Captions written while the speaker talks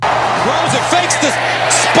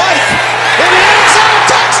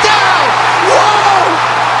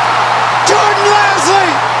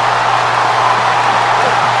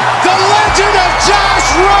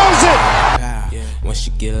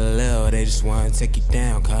wanna take you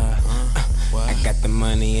down, cuz. I got the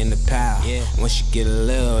money in the pile. Once you get a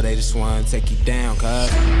little, they just wanna take you down,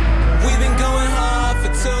 cuz. We've been going hard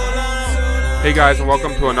for too long. Hey guys, and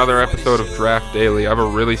welcome to another episode of Draft Daily. I have a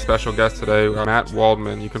really special guest today, Matt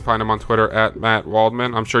Waldman. You can find him on Twitter at Matt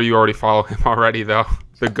Waldman. I'm sure you already follow him already, though.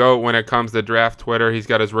 The GOAT when it comes to draft Twitter. He's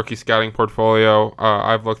got his rookie scouting portfolio.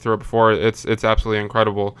 I've looked through it before. It's absolutely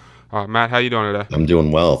incredible. Matt, how you doing today? I'm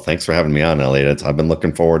doing well. Thanks for having me on, Elliot. I've been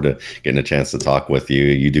looking forward to getting a chance to talk with you.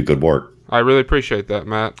 You do good work. I really appreciate that,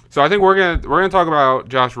 Matt. So I think we're gonna talk about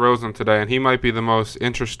Josh Rosen today, and he might be the most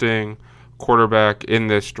interesting quarterback in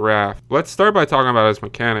this draft. Let's start by talking about his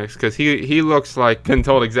mechanics, because he looks like been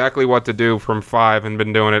told exactly what to do from 5 and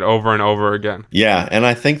been doing it over and over again. Yeah, and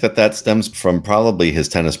I think that stems from probably his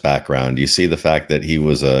tennis background. You see the fact that he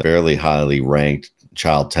was a fairly highly ranked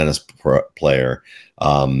child tennis player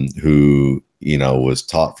who was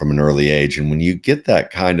taught from an early age. And when you get that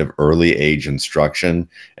kind of early age instruction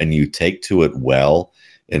and you take to it well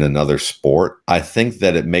in another sport, I think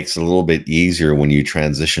that it makes it a little bit easier when you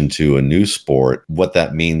transition to a new sport, what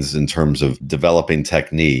that means in terms of developing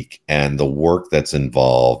technique and the work that's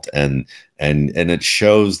involved. And it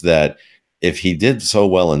shows that if he did so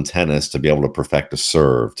well in tennis to be able to perfect a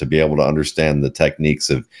serve, to be able to understand the techniques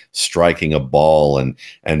of striking a ball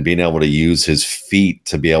and being able to use his feet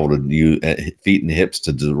to be able to use feet and hips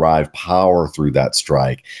to derive power through that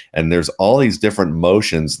strike. And there's all these different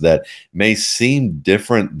motions that may seem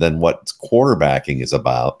different than what quarterbacking is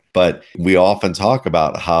about. But we often talk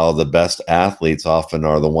about how the best athletes often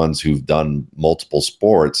are the ones who've done multiple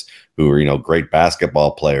sports, who are, great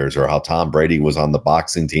basketball players, or how Tom Brady was on the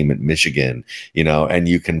boxing team at Michigan, and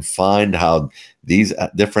you can find how these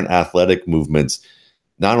different athletic movements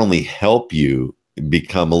not only help you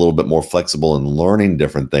become a little bit more flexible in learning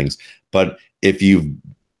different things, but if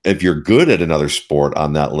you're good at another sport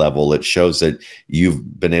on that level, it shows that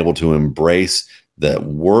you've been able to embrace the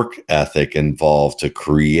work ethic involved to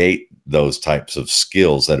create those types of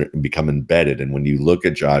skills that become embedded. And when you look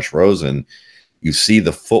at Josh Rosen, you see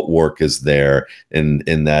the footwork is there in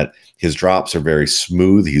that his drops are very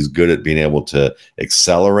smooth. He's good at being able to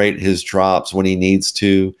accelerate his drops when he needs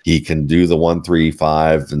to. He can do the 1, 3,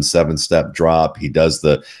 5, and 7-step drop. He does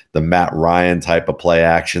the Matt Ryan type of play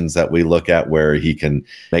actions that we look at, where he can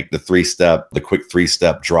make the quick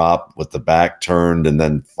 3-step drop with the back turned and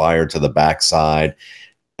then fire to the backside.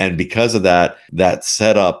 And because of that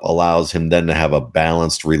setup allows him then to have a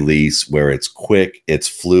balanced release where it's quick, it's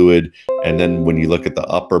fluid. And then when you look at the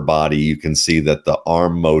upper body, you can see that the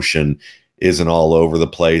arm motion isn't all over the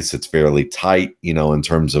place. It's fairly tight, in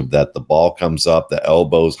terms of that the ball comes up, the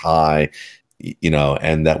elbow's high,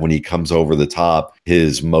 and that when he comes over the top,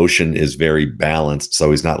 his motion is very balanced.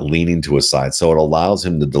 So he's not leaning to a side. So it allows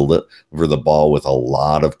him to deliver the ball with a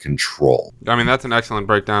lot of control. I mean, that's an excellent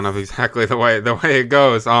breakdown of exactly the way it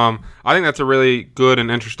goes. I think that's a really good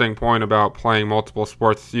and interesting point about playing multiple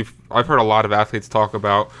sports. I've heard a lot of athletes talk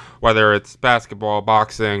about whether it's basketball,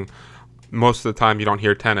 boxing. Most of the time you don't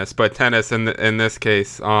hear tennis, but tennis in this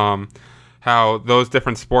case, how those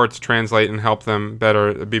different sports translate and help them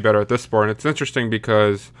be better at this sport. And it's interesting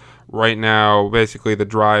because right now, basically the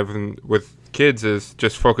drive with kids is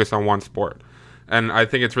just focus on one sport. And I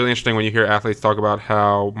think it's really interesting when you hear athletes talk about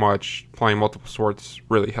how much playing multiple sports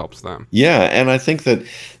really helps them. Yeah, and I think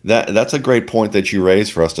that's a great point that you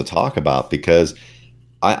raised for us to talk about, because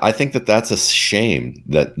I think that's a shame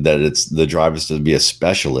that it's the drive is to be a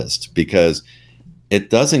specialist, because it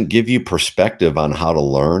doesn't give you perspective on how to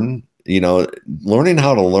learn. Learning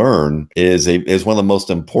how to learn is one of the most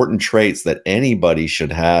important traits that anybody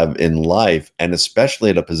should have in life, and especially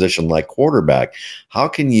at a position like quarterback. How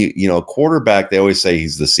can quarterback, they always say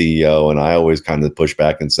he's the CEO, and I always kind of push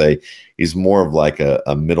back and say he's more of like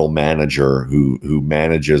a middle manager who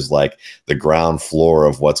manages like the ground floor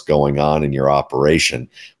of what's going on in your operation,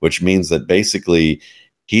 which means that basically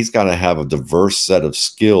he's got to have a diverse set of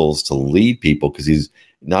skills to lead people, because he's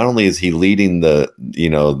not only is he leading the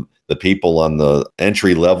people on the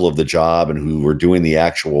entry level of the job and who are doing the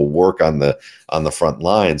actual work on the front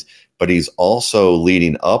lines, but he's also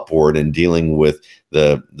leading upward and dealing with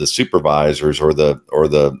the supervisors or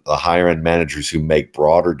the higher end managers who make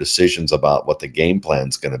broader decisions about what the game plan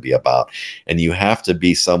is going to be about. And you have to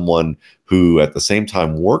be someone who at the same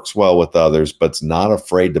time works well with others, but's not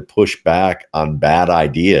afraid to push back on bad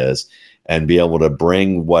ideas and be able to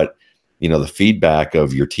bring the feedback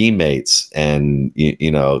of your teammates and,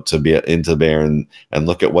 to be into there and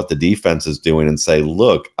look at what the defense is doing and say,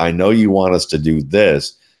 look, I know you want us to do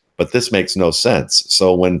this, but this makes no sense.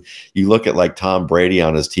 So when you look at like Tom Brady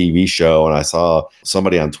on his TV show, and I saw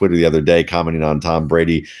somebody on Twitter the other day commenting on Tom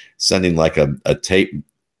Brady sending like a tape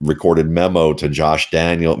recorded memo to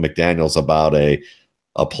McDaniels about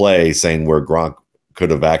a play saying where Gronk could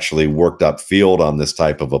have actually worked up field on this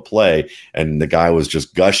type of a play. And the guy was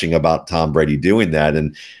just gushing about Tom Brady doing that.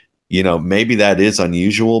 And, maybe that is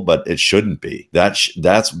unusual, but it shouldn't be.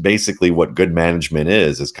 That's basically what good management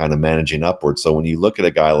is kind of managing upwards. So when you look at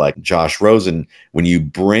a guy like Josh Rosen, when you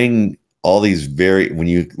bring when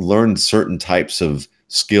you learn certain types of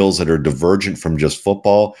skills that are divergent from just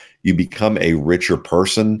football, you become a richer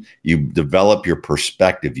person. You develop your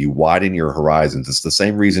perspective. You widen your horizons. It's the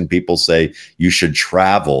same reason people say you should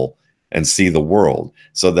travel and see the world,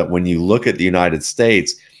 so that when you look at the United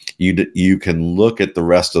States, you can look at the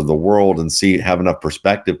rest of the world and have enough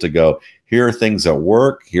perspective to go, here are things that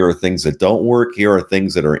work, here are things that don't work, here are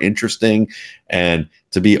things that are interesting, and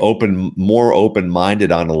to be more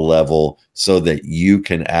open-minded on a level so that you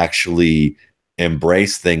can actually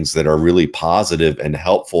embrace things that are really positive and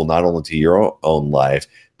helpful, not only to your own life,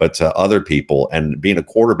 but to other people. And being a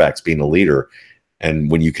quarterback's being a leader.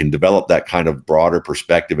 And when you can develop that kind of broader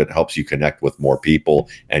perspective, it helps you connect with more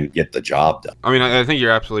people and get the job done. I mean, I think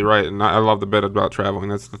you're absolutely right. And I love the bit about traveling.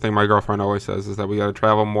 That's the thing my girlfriend always says, is that we got to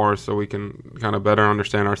travel more so we can kind of better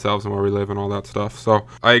understand ourselves and where we live and all that stuff. So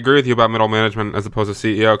I agree with you about middle management as opposed to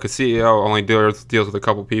CEO, because CEO only deals with a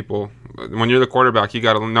couple people. When you're the quarterback, you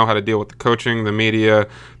got to know how to deal with the coaching, the media,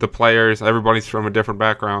 the players. Everybody's from a different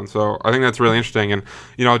background. So I think that's really interesting. And,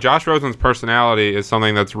 Josh Rosen's personality is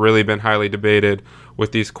something that's really been highly debated,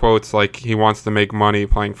 with these quotes like he wants to make money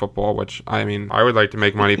playing football, which, I mean, I would like to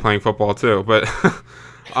make money playing football too, but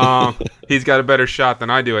he's got a better shot than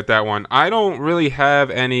I do at that one. I don't really have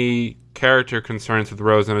any character concerns with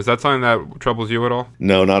Rosen. Is that something that troubles you at all?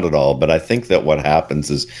 No, not at all. But I think that what happens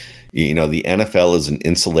is, the NFL is an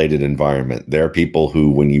insulated environment. There are people who,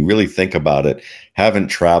 when you really think about it, haven't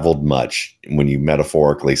traveled much when you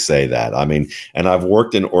metaphorically say that. I mean, and I've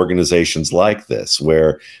worked in organizations like this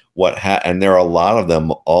where and there are a lot of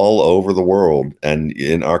them all over the world and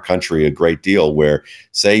in our country a great deal, where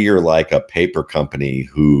say you're like a paper company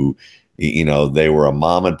who, they were a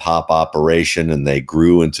mom and pop operation and they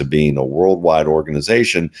grew into being a worldwide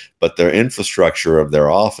organization, but their infrastructure of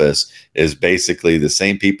their office is basically the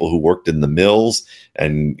same people who worked in the mills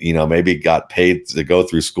and, maybe got paid to go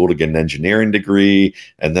through school to get an engineering degree.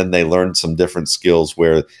 And then they learned some different skills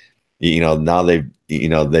where, now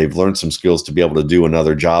they've learned some skills to be able to do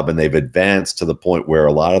another job, and they've advanced to the point where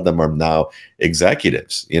a lot of them are now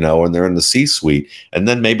executives, and they're in the C-suite. And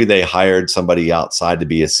then maybe they hired somebody outside to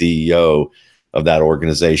be a CEO of that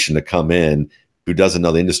organization to come in who doesn't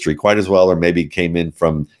know the industry quite as well, or maybe came in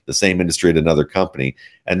from the same industry at another company.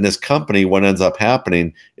 And this company, what ends up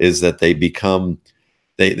happening is that they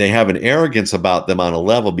have an arrogance about them on a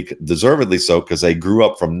level, deservedly so, because they grew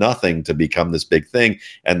up from nothing to become this big thing.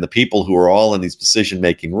 And the people who are all in these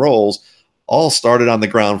decision-making roles all started on the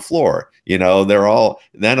ground floor. They're all,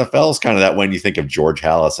 the NFL is kind of that when you think of George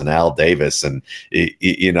Halas and Al Davis and,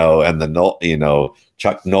 and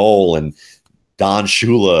Chuck Noll and Don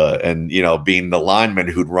Shula and, being the lineman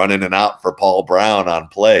who'd run in and out for Paul Brown on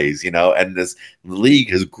plays, and this league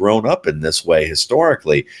has grown up in this way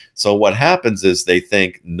historically. So what happens is they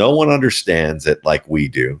think no one understands it like we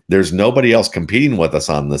do. There's nobody else competing with us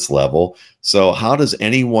on this level. So how does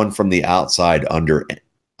anyone from the outside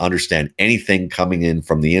understand anything coming in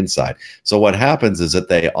from the inside? So what happens is that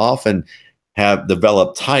they often have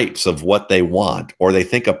developed types of what they want, or they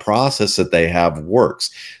think a process that they have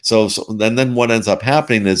works. So then what ends up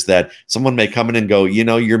happening is that someone may come in and go,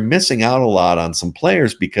 you're missing out a lot on some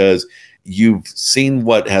players because you've seen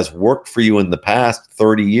what has worked for you in the past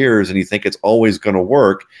 30 years and you think it's always going to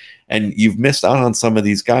work. And you've missed out on some of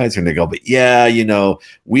these guys. And they go, but yeah,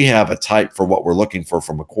 we have a type for what we're looking for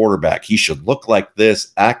from a quarterback. He should look like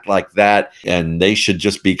this, act like that. And they should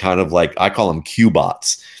just be kind of like, I call them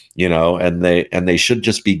Q-bots. And they should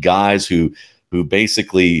just be guys who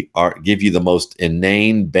basically give you the most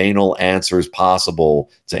inane, banal answers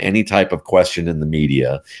possible to any type of question in the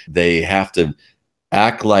media. They have to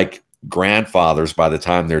act like grandfathers by the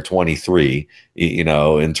time they're 23,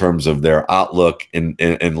 in terms of their outlook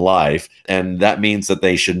in life. And that means that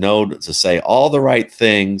they should know to say all the right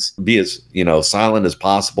things, be as, silent as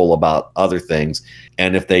possible about other things.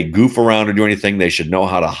 And if they goof around or do anything, they should know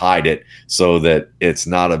how to hide it so that it's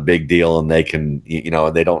not a big deal and they can,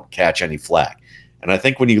 they don't catch any flack. And I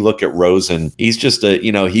think when you look at Rosen, he's just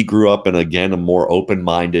he grew up in, again, a more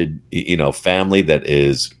open-minded, family that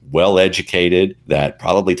is well educated, that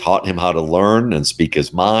probably taught him how to learn and speak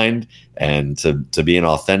his mind and to be an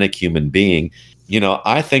authentic human being.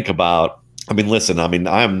 I think about, listen,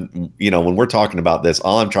 when we're talking about this,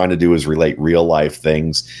 all I'm trying to do is relate real life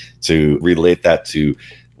things to relate that to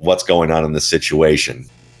what's going on in the situation.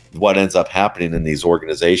 What ends up happening in these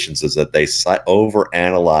organizations is that they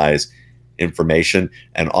overanalyze information,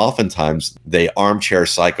 and oftentimes they armchair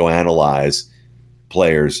psychoanalyze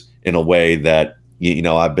players in a way that,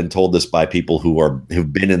 I've been told this by people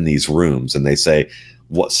who've been in these rooms, and they say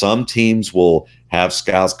what some teams will have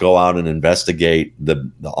scouts go out and investigate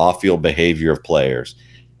the off-field behavior of players,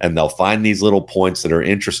 and they'll find these little points that are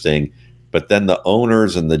interesting, but then the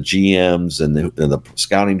owners and the GMs and the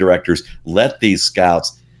scouting directors let these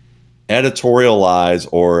scouts editorialize,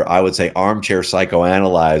 or I would say armchair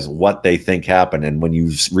psychoanalyze what they think happened. And when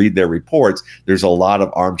you read their reports, there's a lot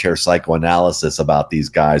of armchair psychoanalysis about these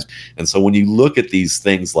guys. And so when you look at these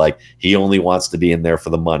things like he only wants to be in there for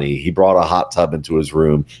the money, he brought a hot tub into his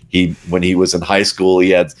room, when he was in high school,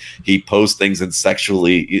 he posts things in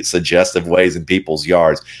sexually suggestive ways in people's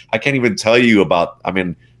yards. I can't even tell you about, I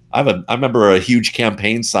remember a huge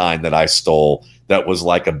campaign sign that I stole that was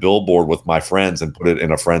like a billboard with my friends and put it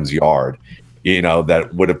in a friend's yard, that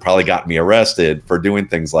would have probably got me arrested for doing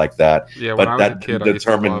things like that. Yeah, but that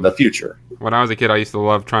determined the future. When I was a kid, I used to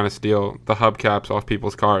love trying to steal the hubcaps off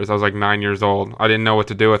people's cars. I was like 9 years old. I didn't know what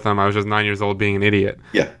to do with them. I was just 9 years old being an idiot.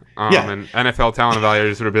 Yeah. And NFL talent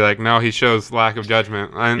evaluators would be like, no, he shows lack of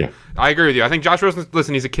judgment. And I agree with you. I think Josh Rosen,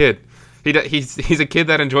 listen, he's a kid. He's a kid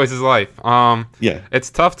that enjoys his life.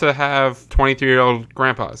 It's tough to have 23-year-old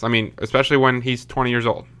grandpas. Especially when he's 20 years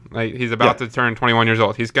old. Like, he's about to turn 21 years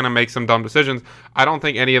old. He's going to make some dumb decisions. I don't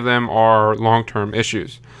think any of them are long-term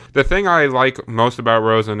issues. The thing I like most about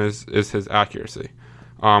Rosen is his accuracy.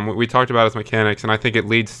 We talked about his mechanics, and I think it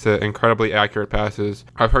leads to incredibly accurate passes.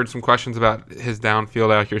 I've heard some questions about his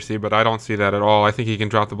downfield accuracy, but I don't see that at all. I think he can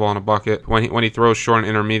drop the ball in a bucket. When he throws short and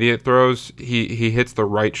intermediate throws, he hits the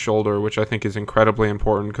right shoulder, which I think is incredibly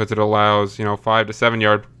important because it allows 5 to 7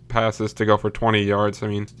 yard passes to go for 20 yards.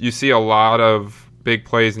 You see a lot of big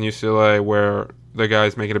plays in UCLA where the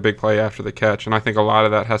guy's making a big play after the catch, and I think a lot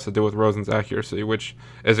of that has to do with Rosen's accuracy, which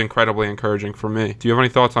is incredibly encouraging for me. Do you have any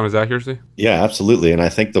thoughts on his accuracy? Yeah, absolutely. And I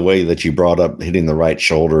think the way that you brought up hitting the right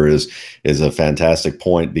shoulder is a fantastic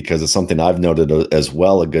point, because it's something I've noted as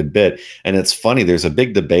well a good bit. And it's funny, there's a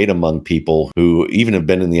big debate among people who even have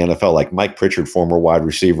been in the NFL, like Mike Pritchard, former wide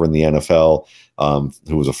receiver in the NFL,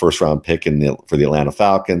 who was a first-round pick for the Atlanta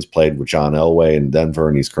Falcons, played with John Elway in Denver,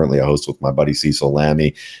 and he's currently a host with my buddy Cecil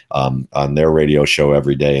Lammey on their radio show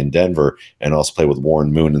every day in Denver, and also played with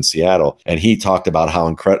Warren Moon in Seattle. And he talked about how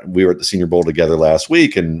incredible. We were at the Senior Bowl together last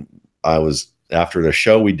week, and after the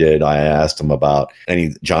show we did, I asked him about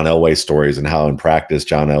any John Elway stories and how in practice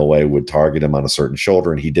John Elway would target him on a certain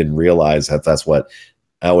shoulder, and he didn't realize that that's what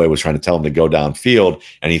Elway was trying to tell him to go downfield,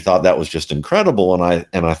 and he thought that was just incredible. And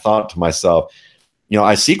I thought to myself,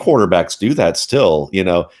 I see quarterbacks do that still,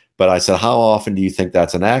 but I said, how often do you think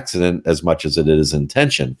that's an accident as much as it is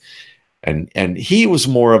intention? And he was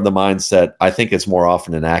more of the mindset, I think it's more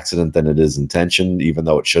often an accident than it is intention, even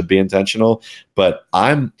though it should be intentional. But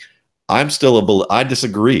I'm still I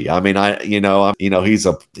disagree. He's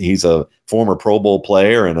a former Pro Bowl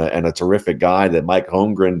player and a terrific guy that Mike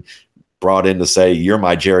Holmgren brought in to say, you're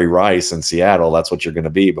my Jerry Rice in Seattle. That's what you're going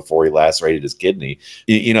to be, before he lacerated his kidney.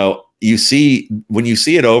 When you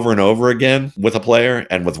see it over and over again with a player,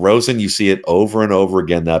 and with Rosen, you see it over and over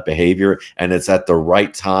again, that behavior, and it's at the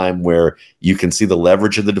right time where you can see the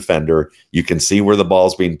leverage of the defender, you can see where the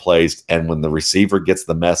ball's being placed, and when the receiver gets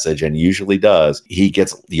the message, and usually does, he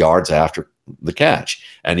gets yards after the catch,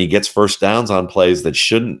 and he gets first downs on plays that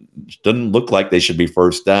doesn't look like they should be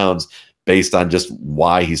first downs, based on just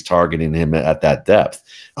why he's targeting him at that depth.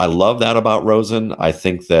 I love that about Rosen. I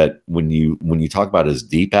think that when you talk about his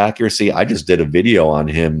deep accuracy, I just did a video on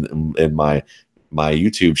him in my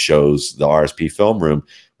YouTube shows, the RSP Film Room,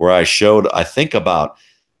 where I showed, I think, about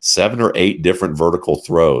 7 or 8 different vertical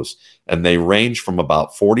throws, and they range from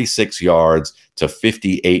about 46 yards to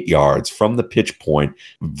 58 yards from the pitch point,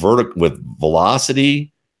 with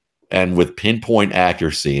velocity and with pinpoint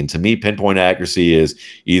accuracy. And to me, pinpoint accuracy is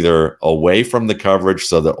either away from the coverage,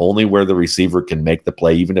 so that only where the receiver can make the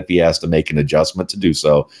play, even if he has to make an adjustment to do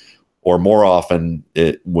so, or more often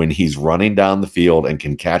when he's running down the field and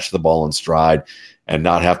can catch the ball in stride and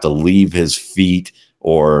not have to leave his feet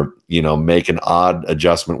or make an odd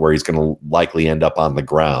adjustment where he's going to likely end up on the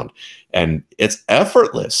ground. And it's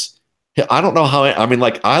effortless. I don't know how.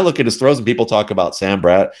 I look at his throws, and people talk about Sam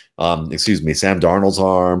Darnold's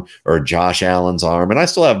arm or Josh Allen's arm, and I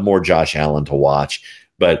still have more Josh Allen to watch.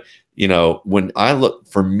 But, when I look,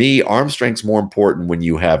 for me, arm strength's more important when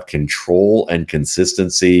you have control and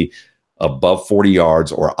consistency above 40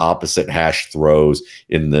 yards or opposite hash throws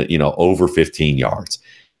in the, over 15 yards.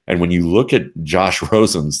 And when you look at Josh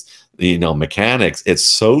Rosen's, mechanics, it's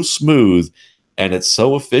so smooth and it's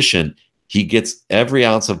so efficient. He gets every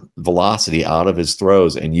ounce of velocity out of his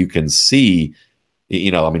throws, and you can see,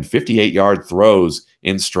 58-yard throws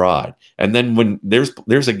in stride. And then when there's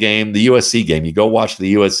a game, the USC game, you go watch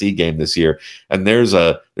the USC game this year, and there's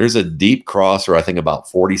a deep crosser, I think about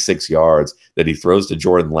 46 yards, that he throws to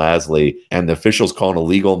Jordan Lasley, and the officials call an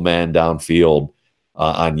illegal man downfield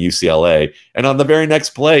on UCLA. And on the very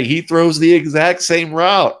next play, he throws the exact same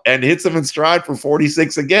route and hits him in stride for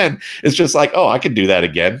 46 again. It's just like, oh, I can do that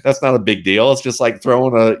again. That's not a big deal. It's just like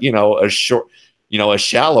throwing a short, a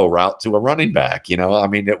shallow route to a running back.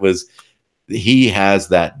 He has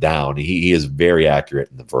that down. He is very accurate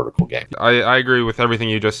in the vertical game. I agree with everything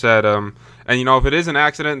you just said. And if it is an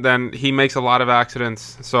accident, then he makes a lot of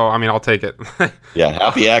accidents. So, I'll take it. Yeah,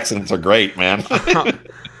 happy accidents are great, man.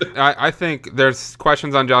 I think there's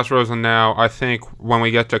questions on Josh Rosen now. I think when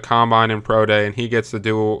we get to Combine and Pro Day and he gets to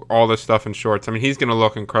do all this stuff in shorts, he's going to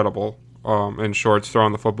look incredible in shorts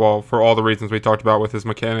throwing the football for all the reasons we talked about with his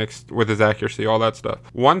mechanics, with his accuracy, all that stuff.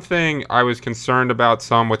 One thing I was concerned about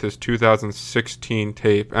some with his 2016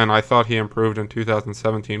 tape, and I thought he improved in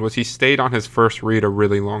 2017, was he stayed on his first read a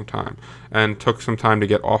really long time and took some time to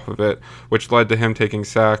get off of it, which led to him taking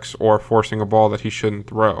sacks or forcing a ball that he shouldn't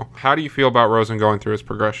throw. How do you feel about Rosen going through his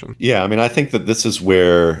progression? Yeah, I think that this is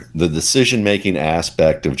where the decision-making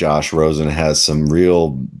aspect of Josh Rosen has some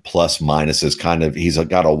real plus minuses. He's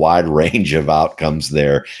got a wide range of outcomes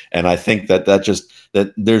there. And I think that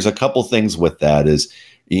there's a couple things with that is,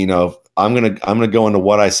 I'm going to go into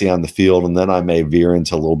what I see on the field, and then I may veer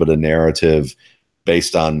into a little bit of narrative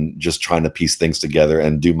based on just trying to piece things together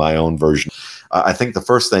and do my own version. I think the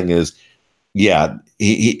first thing is, yeah,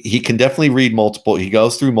 he can definitely read multiple. He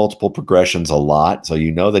goes through multiple progressions a lot. So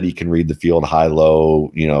that he can read the field high,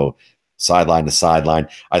 low, sideline to sideline.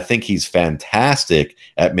 I think he's fantastic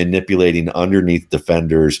at manipulating underneath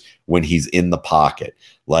defenders when he's in the pocket.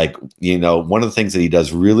 Like, one of the things that he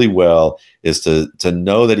does really well is to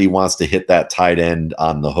know that he wants to hit that tight end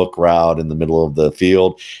on the hook route in the middle of the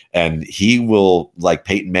field. And he will, like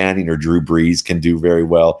Peyton Manning or Drew Brees can do very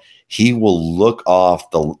well, he will look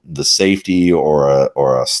off the safety or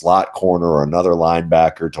a slot corner or another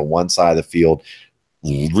linebacker to one side of the field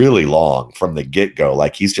really long from the get-go.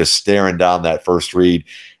 Like, he's just staring down that first read,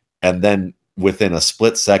 and then within a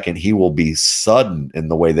split second he will be sudden in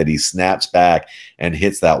the way that he snaps back and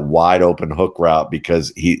hits that wide open hook route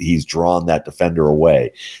because he's drawn that defender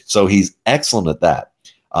away. So he's excellent at that.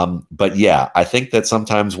 But yeah, I think that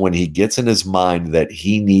sometimes when he gets in his mind that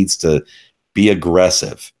he needs to be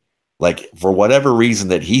aggressive, like for whatever reason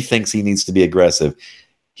that he thinks he needs to be aggressive,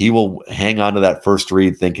 he will hang on to that first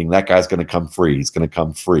read thinking that guy's going to come free. He's going to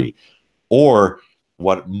come free. Or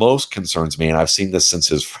what most concerns me, and I've seen this since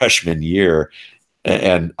his freshman year,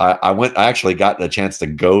 and I actually got a chance to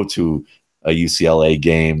go to a UCLA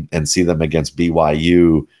game and see them against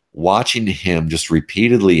BYU, watching him just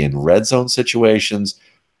repeatedly in red zone situations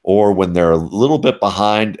or when they're a little bit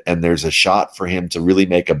behind and there's a shot for him to really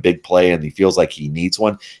make a big play and he feels like he needs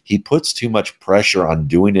one, he puts too much pressure on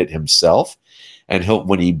doing it himself. And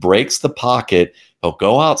when he breaks the pocket, he'll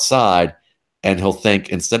go outside and he'll think,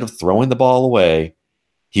 instead of throwing the ball away,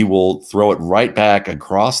 he will throw it right back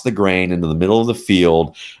across the grain into the middle of the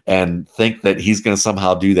field and think that he's going to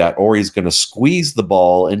somehow do that, or he's going to squeeze the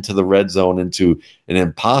ball into the red zone into an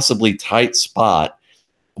impossibly tight spot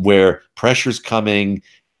where pressure's coming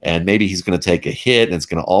and maybe he's going to take a hit and it's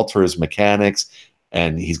going to alter his mechanics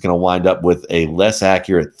and he's going to wind up with a less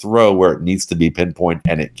accurate throw where it needs to be pinpoint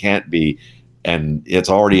and it can't be, and it's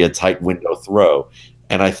already a tight window throw.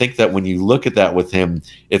 And I think that when you look at that with him,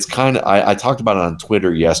 it's kind of, I talked about it on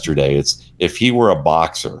Twitter yesterday. It's, if he were a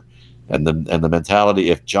boxer and the mentality,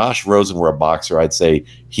 if Josh Rosen were a boxer, I'd say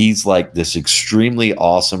he's like this extremely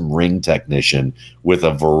awesome ring technician with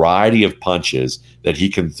a variety of punches that he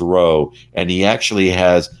can throw. And he actually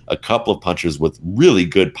has a couple of punches with really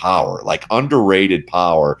good power, like underrated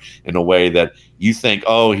power, in a way that you think,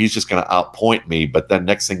 oh, he's just going to outpoint me. But then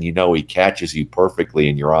next thing you know, he catches you perfectly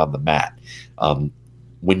and you're on the mat.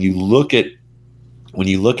 When you look at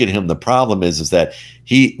him, the problem is that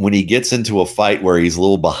when he gets into a fight where he's a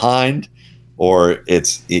little behind, or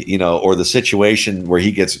or the situation where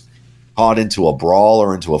he gets caught into a brawl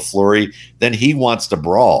or into a flurry, then he wants to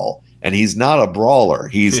brawl and he's not a brawler.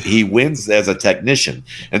 He wins as a technician.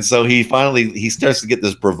 And so he starts to get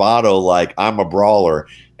this bravado, like, I'm a brawler.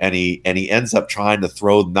 And he ends up trying to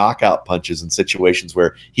throw knockout punches in situations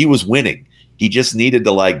where he was winning. He just needed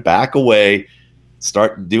to, like, back away,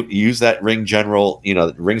 use that ring general,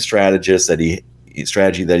 ring strategist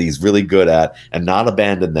strategy that he's really good at, and not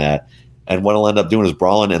abandon that. And what he'll end up doing is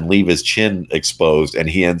brawling and leave his chin exposed, and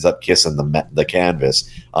he ends up kissing the canvas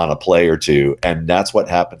on a play or two. And that's what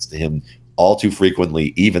happens to him all too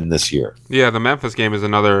frequently, even this year. Yeah, the Memphis game is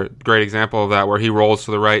another great example of that, where he rolls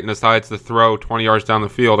to the right and decides to throw 20 yards down the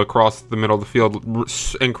field across the middle of the field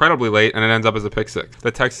incredibly late, and it ends up as a pick six.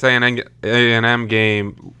 The Texas A&M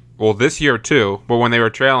game, well, this year too, but when they were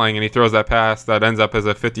trailing and he throws that pass that ends up as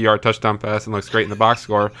a 50-yard touchdown pass and looks great in the box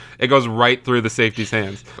score, it goes right through the safety's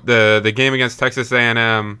hands. The game against Texas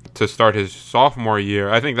A&M to start his sophomore year,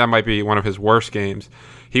 I think that might be one of his worst games.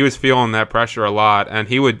 He was feeling that pressure a lot, and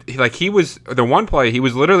he was the one play, he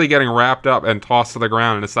was literally getting wrapped up and tossed to the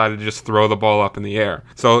ground and decided to just throw the ball up in the air.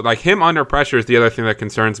 So, like, him under pressure is the other thing that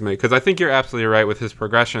concerns me, because I think you're absolutely right with his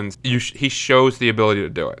progressions. He shows the ability to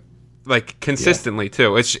do it, like, consistently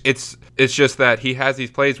too. It's just that he has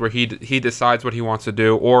these plays where he decides what he wants to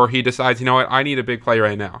do, or he decides, you know what, I need a big play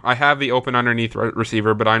right now. I have the open underneath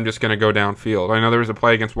receiver, but I'm just going to go downfield. I know there was a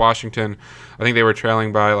play against Washington. I think they were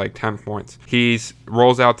trailing by like 10 points. He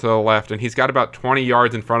rolls out to the left, and he's got about 20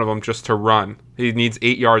 yards in front of him just to run. He needs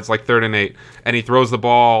 8 yards, like 3rd and 8, and he throws the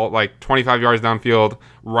ball like 25 yards downfield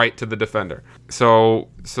right to the defender. So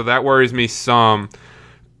that worries me some.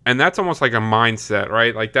 And that's almost like a mindset,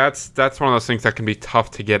 right? Like that's one of those things that can be tough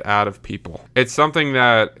to get out of people. It's something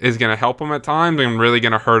that is going to help them at times and really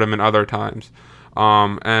going to hurt them in other times.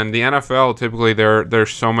 And the NFL, typically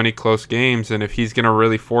there's so many close games, and if he's going to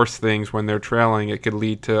really force things when they're trailing, it could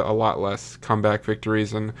lead to a lot less comeback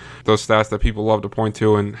victories and those stats that people love to point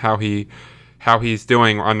to, and how he's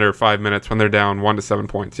doing under 5 minutes when they're down 1 to 7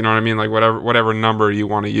 points. You know what I mean? Like whatever number you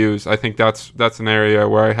want to use. I think that's an area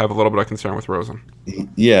where I have a little bit of concern with Rosen.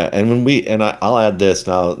 Yeah, and I'll add this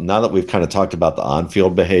now that we've kind of talked about the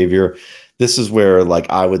on-field behavior. This is where, like,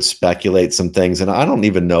 I would speculate some things, and I don't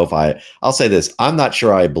even know if I'll say this. I'm not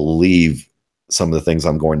sure I believe some of the things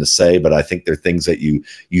I'm going to say, but I think they're things that you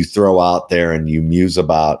throw out there and you muse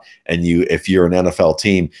about, and if you're an NFL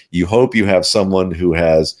team, you hope you have someone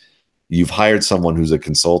you've hired someone who's a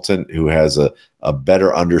consultant who has a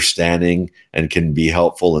better understanding and can be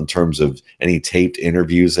helpful in terms of any taped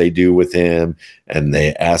interviews they do with him, and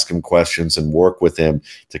they ask him questions and work with him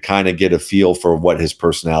to kind of get a feel for what his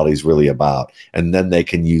personality is really about. And then they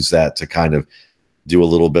can use that to kind of do a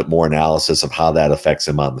little bit more analysis of how that affects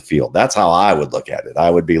him on the field. That's how I would look at it. I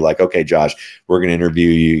would be like, okay, Josh, we're going to interview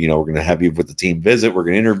you. We're going to have you with the team visit. We're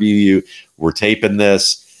going to interview you. We're taping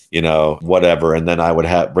this. Whatever. And then I would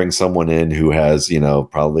bring someone in who has,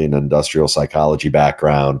 probably an industrial psychology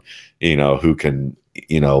background, who can,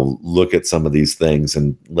 look at some of these things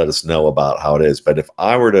and let us know about how it is. But if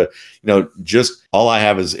I were to, just all I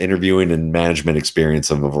have is interviewing and management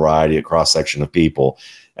experience of a variety of cross section of people.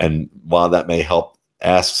 And while that may help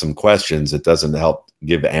ask some questions, it doesn't help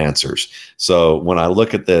give answers. So when I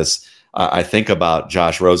look at this, I think about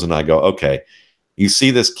Josh Rosen. I go, okay, you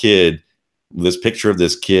see this picture of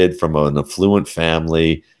this kid from an affluent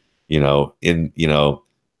family,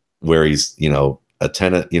 where he's, a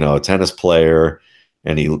tennis player,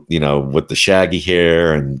 and he, with the shaggy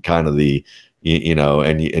hair and kind of the,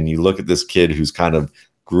 and you look at this kid who's kind of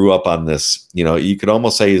grew up on this, you could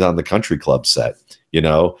almost say he's on the country club set,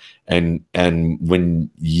 and when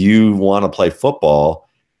you want to play football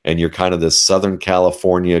and you're kind of this Southern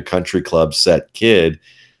California country club set kid,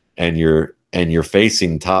 and you're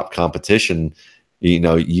facing top competition,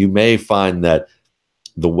 you may find that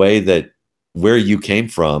the way that where you came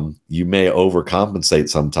from, you may overcompensate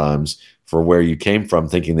sometimes for where you came from,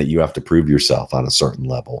 thinking that you have to prove yourself on a certain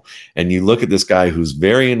level. And you look at this guy who's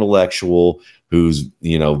very intellectual, who's,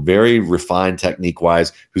 very refined technique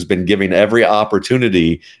wise, who's been given every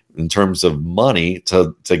opportunity in terms of money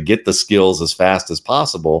to get the skills as fast as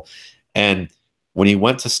possible. And when he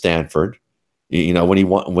went to Stanford, when he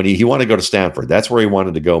wanted to go to Stanford, that's where he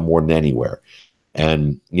wanted to go more than anywhere.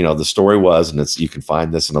 And, the story was, and you can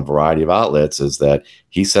find this in a variety of outlets, is that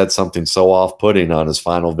he said something so off-putting on his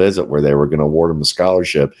final visit where they were going to award him a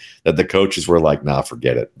scholarship that the coaches were like, nah,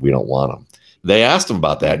 forget it. We don't want him. They asked him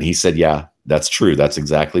about that, and he said, yeah, that's true. That's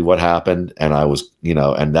exactly what happened. And I was,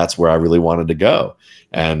 and that's where I really wanted to go.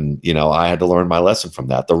 And, I had to learn my lesson from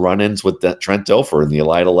that. The run-ins with Trent Dilfer and the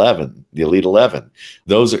Elite 11,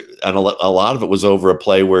 those are, and a lot of it was over a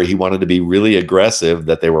play where he wanted to be really aggressive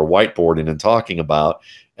that they were whiteboarding and talking about.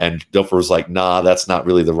 And Dilfer was like, nah, that's not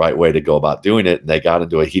really the right way to go about doing it. And they got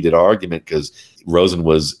into a heated argument because Rosen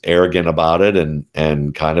was arrogant about it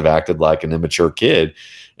and kind of acted like an immature kid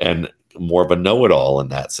and more of a know-it-all in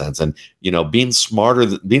that sense. And, being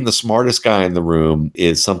the smartest guy in the room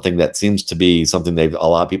is something that seems to be something a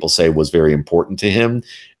lot of people say was very important to him.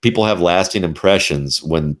 People have lasting impressions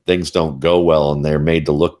when things don't go well and they're made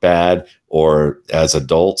to look bad, or as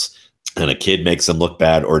adults, and a kid makes them look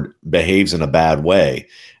bad or behaves in a bad way,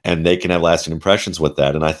 and they can have lasting impressions with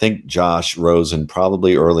that. And I think Josh Rosen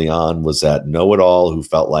probably early on was that know-it-all who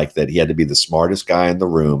felt like that he had to be the smartest guy in the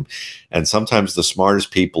room. And sometimes the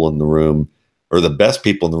smartest people in the room, or the best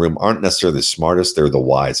people in the room, aren't necessarily the smartest, they're the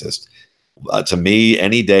wisest. To me,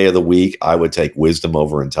 any day of the week, I would take wisdom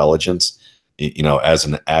over intelligence, as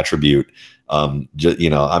an attribute.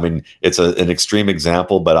 It's an extreme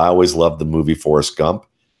example, but I always loved the movie Forrest Gump,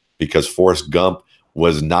 because Forrest Gump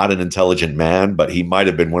was not an intelligent man, but he might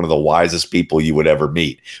have been one of the wisest people you would ever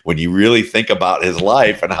meet. When you really think about his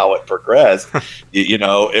life and how it progressed,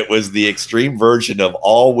 it was the extreme version of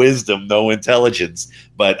all wisdom, no intelligence,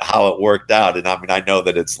 but how it worked out. And I know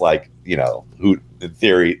that it's like, who in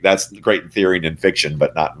theory, that's great in theory and in fiction,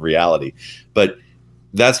 but not in reality. But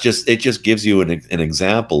it just gives you an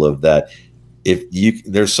example of that.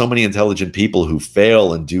 There's so many intelligent people who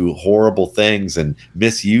fail and do horrible things and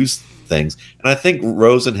misuse things. And I think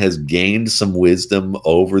Rosen has gained some wisdom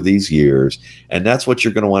over these years, and that's what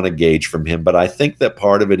you're going to want to gauge from him. But I think that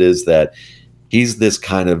part of it is that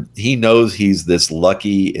he knows he's this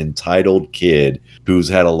lucky, entitled kid who's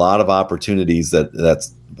had a lot of opportunities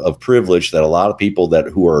that's of privilege that a lot of people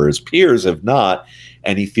who are his peers have not.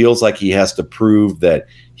 And he feels like he has to prove that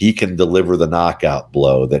he can deliver the knockout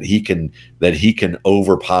blow, that he can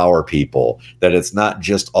overpower people, that it's not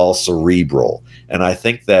just all cerebral. And I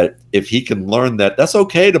think that if he can learn that, that's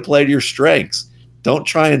okay to play to your strengths. Don't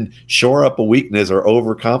try and shore up a weakness or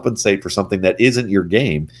overcompensate for something that isn't your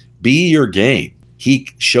game. Be your game. He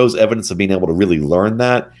shows evidence of being able to really learn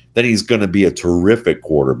that, then he's going to be a terrific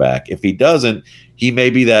quarterback. If he doesn't, he may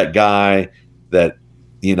be that guy that,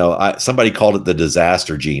 somebody called it the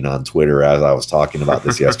disaster gene on Twitter as I was talking about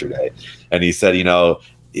this yesterday. And he said,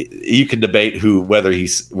 you can debate whether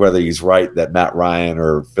he's right that Matt Ryan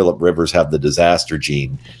or Phillip Rivers have the disaster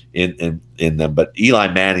gene in them. But Eli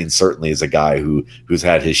Manning certainly is a guy who's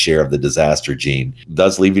had his share of the disaster gene. It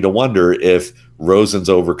does leave you to wonder if Rosen's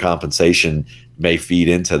overcompensation may feed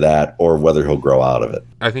into that, or whether he'll grow out of it.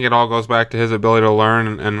 I think it all goes back to his ability to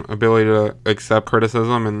learn and ability to accept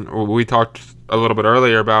criticism. And we talked a little bit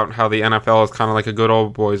earlier about how the NFL is kind of like a good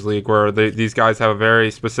old boys league where these guys have a very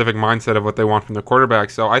specific mindset of what they want from their quarterback.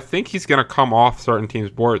 So I think he's going to come off certain teams'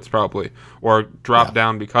 boards probably, or drop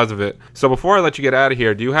down because of it. So before I let you get out of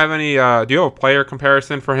here, do you have a player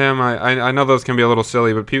comparison for him? I know those can be a little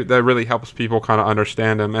silly, but that really helps people kind of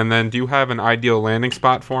understand him. And then do you have an ideal landing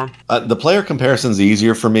spot for him? The player comparison is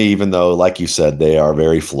easier for me, even though, like you said, they are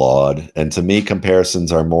very flawed. And to me,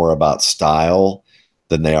 comparisons are more about style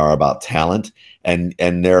than they are about talent. And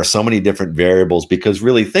there are so many different variables, because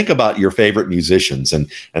really think about your favorite musicians. And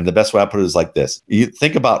the best way I put it is like this. You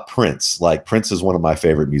think about Prince. Like, Prince is one of my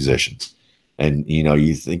favorite musicians. And,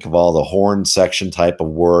 you think of all the horn section type of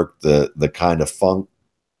work, the kind of funk,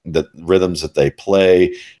 the rhythms that they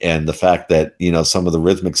play, and the fact that, some of the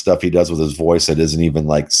rhythmic stuff he does with his voice that isn't even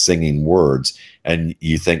like singing words. And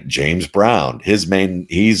you think James Brown,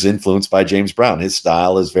 he's influenced by James Brown. His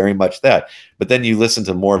style is very much that. But then you listen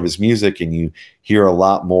to more of his music and you hear a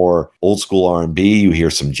lot more old school R&B, you hear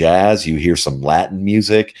some jazz, you hear some Latin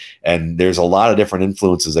music, and there's a lot of different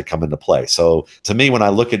influences that come into play. So to me, when I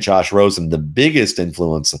look at Josh Rosen, the biggest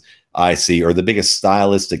influence I see, or the biggest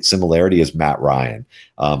stylistic similarity, is Matt Ryan.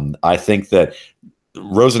 I think that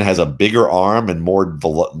Rosen has a bigger arm and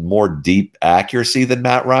more deep accuracy than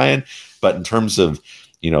Matt Ryan. But in terms of,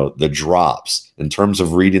 the drops, in terms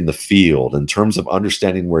of reading the field, in terms of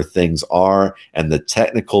understanding where things are, and the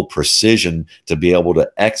technical precision to be able to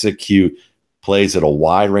execute plays at a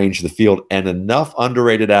wide range of the field, and enough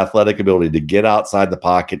underrated athletic ability to get outside the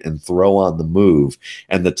pocket and throw on the move,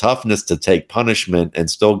 and the toughness to take punishment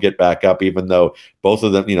and still get back up, even though both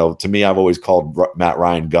of them, to me, I've always called Matt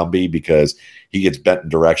Ryan Gumby, because he gets bent in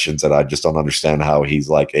directions that I just don't understand how he's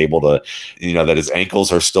like able to, that his ankles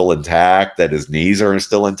are still intact, that his knees are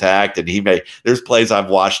still intact. And there's plays I've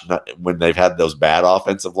watched when they've had those bad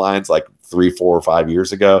offensive lines like 3, 4, or 5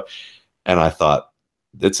 years ago. And I thought,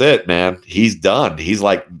 that's it, man. He's done. He's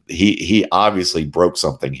like, he obviously broke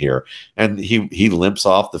something here. And he limps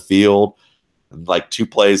off the field. And like 2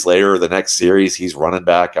 plays later, the next series, he's running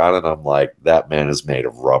back on it. I'm like, that man is made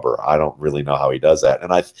of rubber. I don't really know how he does that.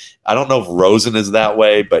 And I don't know if Rosen is that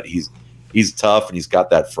way, but he's tough and he's got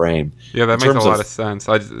that frame. Yeah, that makes a lot of sense.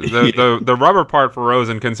 The rubber part for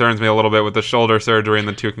Rosen concerns me a little bit with the shoulder surgery and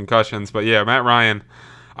the 2 concussions. But yeah, Matt Ryan,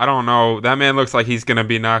 I don't know. That man looks like he's going to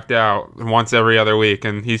be knocked out once every other week,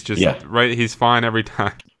 and he's just right. He's fine every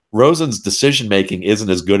time. Rosen's decision making isn't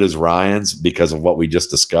as good as Ryan's because of what we just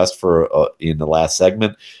discussed in the last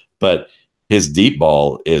segment, but his deep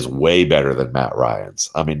ball is way better than Matt Ryan's.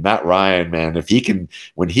 I mean, Matt Ryan, man,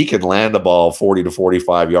 when he can land the ball 40 to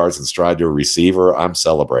 45 yards and stride to a receiver, I'm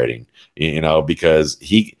celebrating, because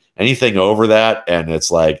anything over that, and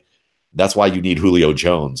it's like, that's why you need Julio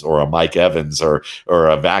Jones or a Mike Evans or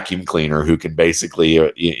a vacuum cleaner who can basically,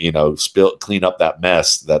 clean up that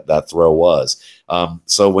mess that throw was.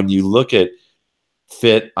 So when you look at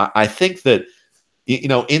fit, I think that,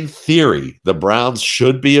 in theory, the Browns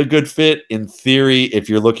should be a good fit. In theory, if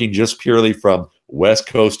you're looking just purely from West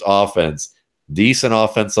Coast offense, decent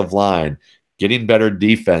offensive line, getting better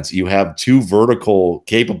defense, you have 2 vertical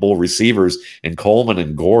capable receivers in Coleman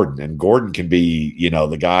and Gordon. And Gordon can be,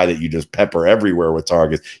 the guy that you just pepper everywhere with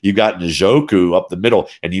targets. You got Njoku up the middle,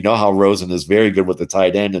 and you know how Rosen is very good with the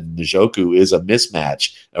tight end, and Njoku is a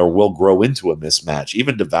mismatch or will grow into a mismatch.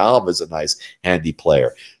 Even DeValve is a nice, handy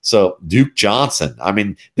player. So Duke Johnson, I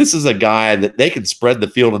mean, this is a guy that they can spread the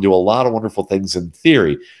field and do a lot of wonderful things in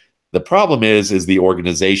theory. The problem is the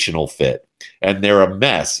organizational fit, and they're a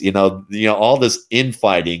mess. All this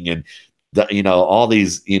infighting and all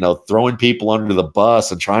these throwing people under the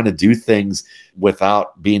bus and trying to do things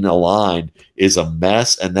without being aligned is a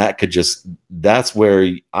mess. And that's where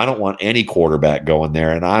I don't want any quarterback going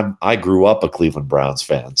there. And I grew up a Cleveland Browns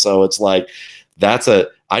fan, so it's like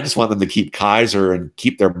I just want them to keep Kaiser and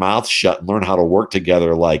keep their mouths shut and learn how to work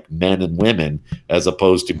together like men and women as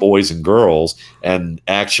opposed to boys and girls, and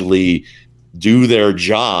actually do their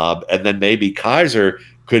job. And then maybe Kaiser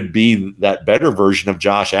could be that better version of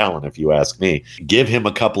Josh Allen, if you ask me. Give him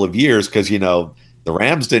a couple of years, because the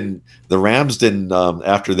Rams didn't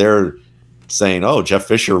after they're saying, oh, Jeff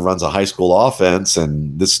Fisher runs a high school offense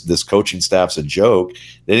and this coaching staff's a joke.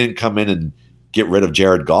 They didn't come in and get rid of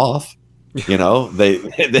Jared Goff. They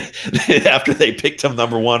after they picked him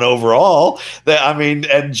number 1 overall,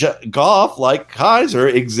 Goff, like Kaiser,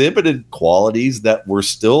 exhibited qualities that were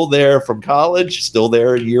still there from college, still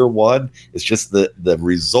there in year 1. It's just the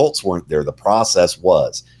results weren't there. The process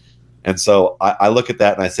was. And so I look at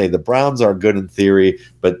that and I say the Browns are good in theory,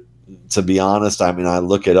 but to be honest, I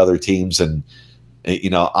look at other teams and, I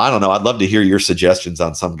don't know. I'd love to hear your suggestions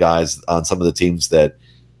on some guys, on some of the teams that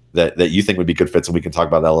you think would be good fits, and we can talk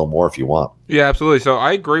about that a little more if you want. Yeah, absolutely. So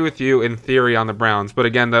I agree with you in theory on the Browns, but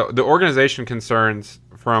again, the organization concerns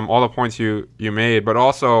from all the points you made, but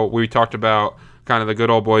also we talked about kind of the good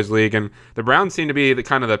old boys league, and the Browns seem to be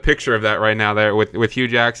the picture of that right now there with Hugh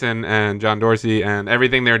Jackson and John Dorsey and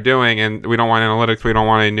everything they're doing, and we don't want analytics, we don't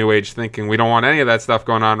want any new age thinking, we don't want any of that stuff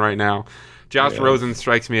going on right now. Josh Rosen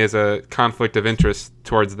strikes me as a conflict of interest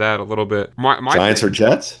towards that a little bit. My Giants or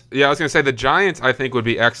Jets? Yeah, I was going to say the Giants I think would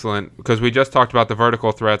be excellent because we just talked about the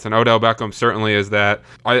vertical threats, and Odell Beckham certainly is that.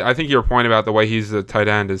 I think your point about the way he's a tight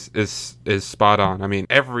end is spot on. I mean,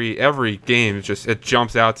 every game it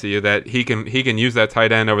jumps out to you that he can use that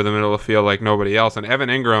tight end over the middle of the field like nobody else. And Evan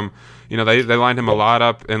Ingram, they lined him a lot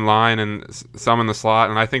up in line and some in the slot,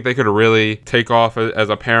 and I think they could really take off as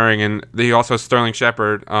a pairing. And he also has Sterling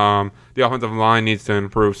Shepard. The offensive line needs to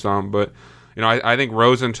improve some, but I think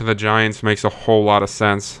Rosen to the Giants makes a whole lot of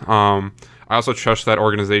sense. I also trust that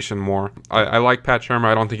organization more. I like Pat Shermer.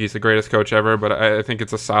 I don't think he's the greatest coach ever, but I think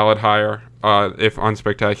it's a solid hire, if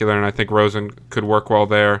unspectacular, and I think Rosen could work well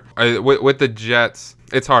there. With the Jets,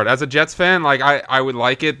 it's hard. As a Jets fan, I would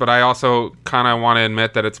like it, but I also kind of want to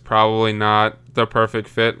admit that it's probably not the perfect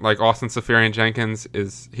fit. Like Austin Seferian-Jenkins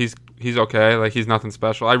he's okay. Like he's nothing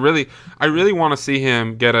special. I really want to see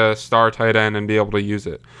him get a star tight end and be able to use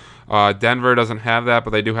it. Denver doesn't have that, but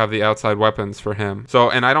they do have the outside weapons for him. So,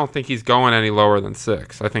 and I don't think he's going any lower than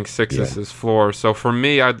 6. I think 6 is his floor. So for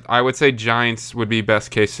me, I would say Giants would be best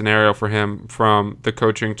case scenario for him, from the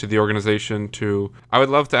coaching to the organization to. I would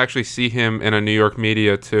love to actually see him in a New York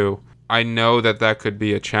media too. I know that could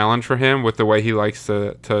be a challenge for him with the way he likes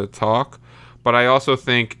to talk, but I also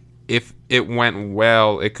think if it went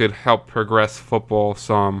well, it could help progress football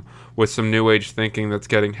some with some new age thinking that's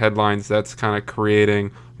getting headlines, that's kind of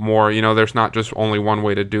creating more, there's not just only one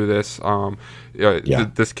way to do this.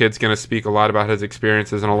 This kid's going to speak a lot about his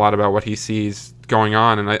experiences and a lot about what he sees going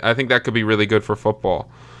on, and I think that could be really good for football.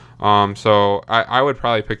 So I would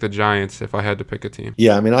probably pick the Giants if I had to pick a team.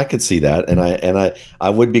 Yeah, I mean, I could see that, and I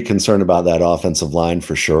would be concerned about that offensive line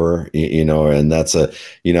for sure. And that's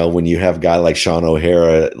when you have a guy like Sean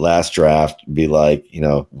O'Hara last draft, be like,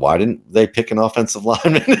 why didn't they pick an offensive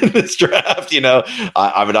lineman in this draft?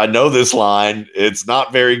 I mean, I know this line, it's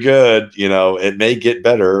not very good. It may get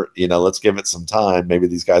better. Let's give it some time. Maybe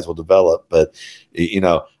these guys will develop, but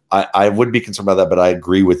I would be concerned about that, but I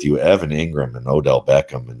agree with you. Evan Ingram and Odell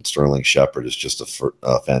Beckham and Sterling Shepard is just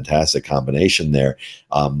a fantastic combination there.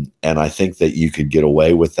 And I think that you could get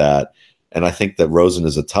away with that. And I think that Rosen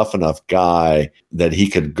is a tough enough guy that he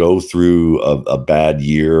could go through a bad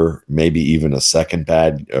year, maybe even a second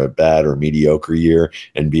bad or mediocre year,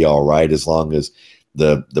 and be all right, as long as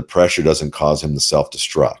the pressure doesn't cause him to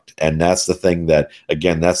self-destruct. And that's the thing that,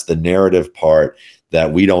 again, that's the narrative part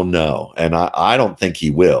that we don't know. And I don't think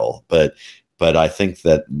he will, but I think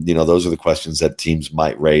that, those are the questions that teams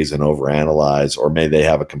might raise and overanalyze, or may they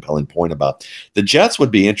have a compelling point about. The Jets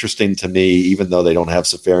would be interesting to me, even though they don't have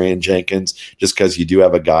Safarian Jenkins, just because you do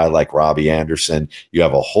have a guy like Robbie Anderson. You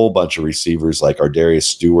have a whole bunch of receivers like Ardarius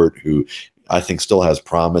Stewart, who I think still has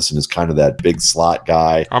promise and is kind of that big slot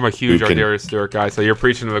guy. I'm a huge Ardarius Stewart guy, so you're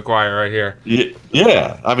preaching to the choir right here.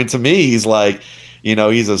 Yeah. I mean, to me, he's like,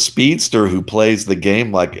 he's a speedster who plays the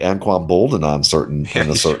game like Anquan Bolden in a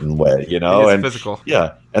certain way, and physical.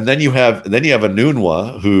 Yeah. And then you have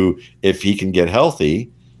Anunwa, who, if he can get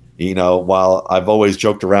healthy, while I've always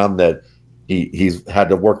joked around that he's had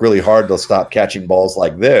to work really hard to stop catching balls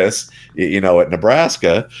like this, at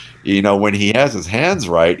Nebraska, when he has his hands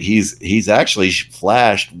right, he's actually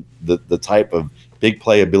flashed the type of big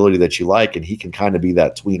playability that you like, and he can kind of be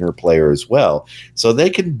that tweener player as well. So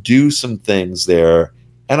they can do some things there.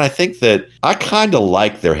 And I think that I kind of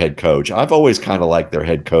like their head coach. I've always kind of liked their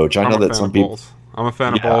head coach. I know that some people... I'm a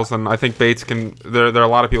fan of Bowles, and I think Bates can... There are a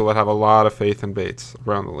lot of people that have a lot of faith in Bates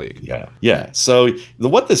around the league. Yeah. So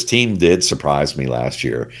what this team did surprised me last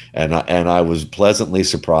year, and I was pleasantly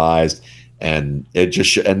surprised. And it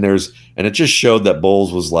just showed that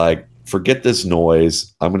Bowles was like, forget this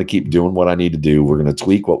noise. I'm going to keep doing what I need to do. We're going to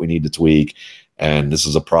tweak what we need to tweak. And this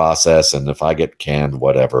is a process. And if I get canned,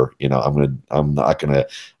 whatever, I'm not going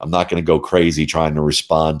to go crazy trying to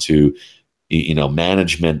respond to,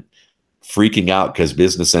 management freaking out because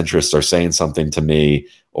business interests are saying something to me,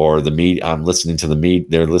 or the media. I'm listening to the media.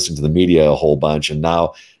 They're listening to the media a whole bunch. And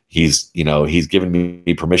now he's given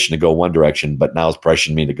me permission to go one direction, but now is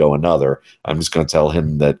pressuring me to go another. I'm just going to tell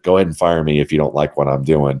him that go ahead and fire me if you don't like what I'm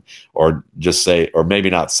doing, or just say, or maybe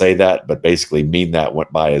not say that, but basically mean that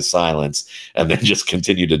went by his silence, and then just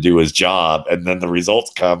continue to do his job. And then the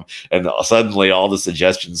results come, and suddenly all the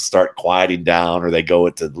suggestions start quieting down, or they go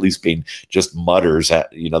into at least being just mutters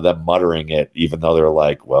at, them muttering it, even though they're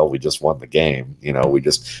like, well, we just won the game. We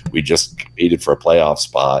just competed for a playoff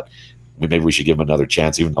spot. Maybe we should give him another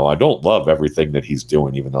chance, even though I don't love everything that he's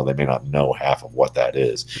doing, even though they may not know half of what that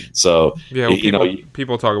is. So,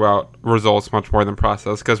 people talk about results much more than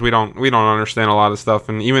process, because we don't understand a lot of stuff.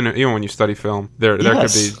 And even when you study film, there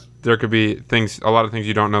could be things, a lot of things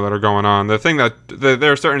you don't know that are going on. The thing that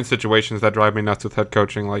there are certain situations that drive me nuts with head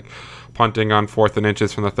coaching, like punting on 4th and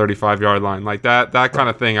inches from the 35-yard line, like that kind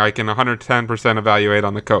of thing. I can 110% evaluate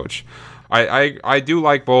on the coach. I do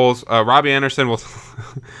like Bowles. Robbie Anderson will.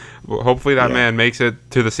 Hopefully that man makes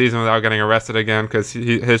it to the season without getting arrested again, because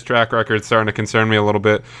his track record is starting to concern me a little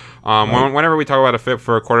bit. Whenever we talk about a fit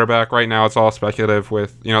for a quarterback, right now it's all speculative.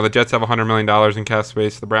 With the Jets have $100 million in cap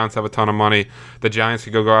space, the Browns have a ton of money, the Giants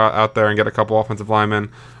could go out there and get a couple offensive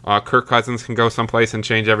linemen. Kirk Cousins can go someplace and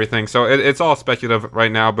change everything. So it's all speculative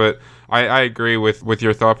right now, but I agree with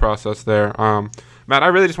your thought process there. Matt, I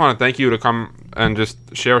really just want to thank you to come and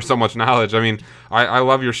just share so much knowledge. I mean, I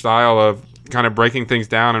love your style of kind of breaking things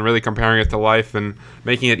down and really comparing it to life and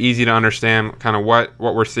making it easy to understand kind of what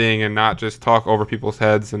we're seeing, and not just talk over people's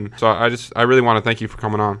heads. And so I really want to thank you for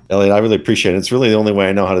coming on. Elliot, I really appreciate it. It's really the only way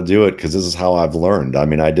I know how to do it, because this is how I've learned. I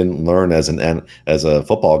mean, I didn't learn as a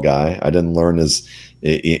football guy. I didn't learn as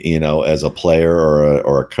a player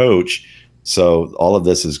or a coach. So all of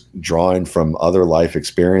this is drawing from other life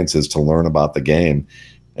experiences to learn about the game.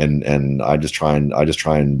 And I just try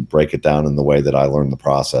and break it down in the way that I learned the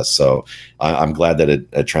process. So I'm glad that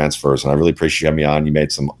it transfers, and I really appreciate you having me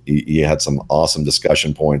on. You had some awesome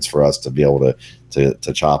discussion points for us to be able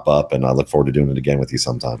to chop up, and I look forward to doing it again with you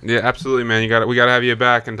sometime. Yeah, absolutely, man. We got to have you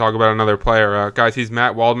back and talk about another player. Guys, he's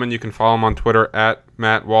Matt Waldman. You can follow him on Twitter at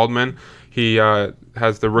Matt Waldman. He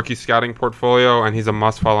has the rookie scouting portfolio, and he's a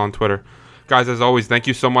must follow on Twitter. Guys, as always, thank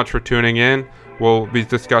you so much for tuning in. We'll be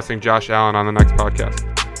discussing Josh Allen on the next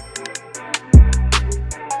podcast.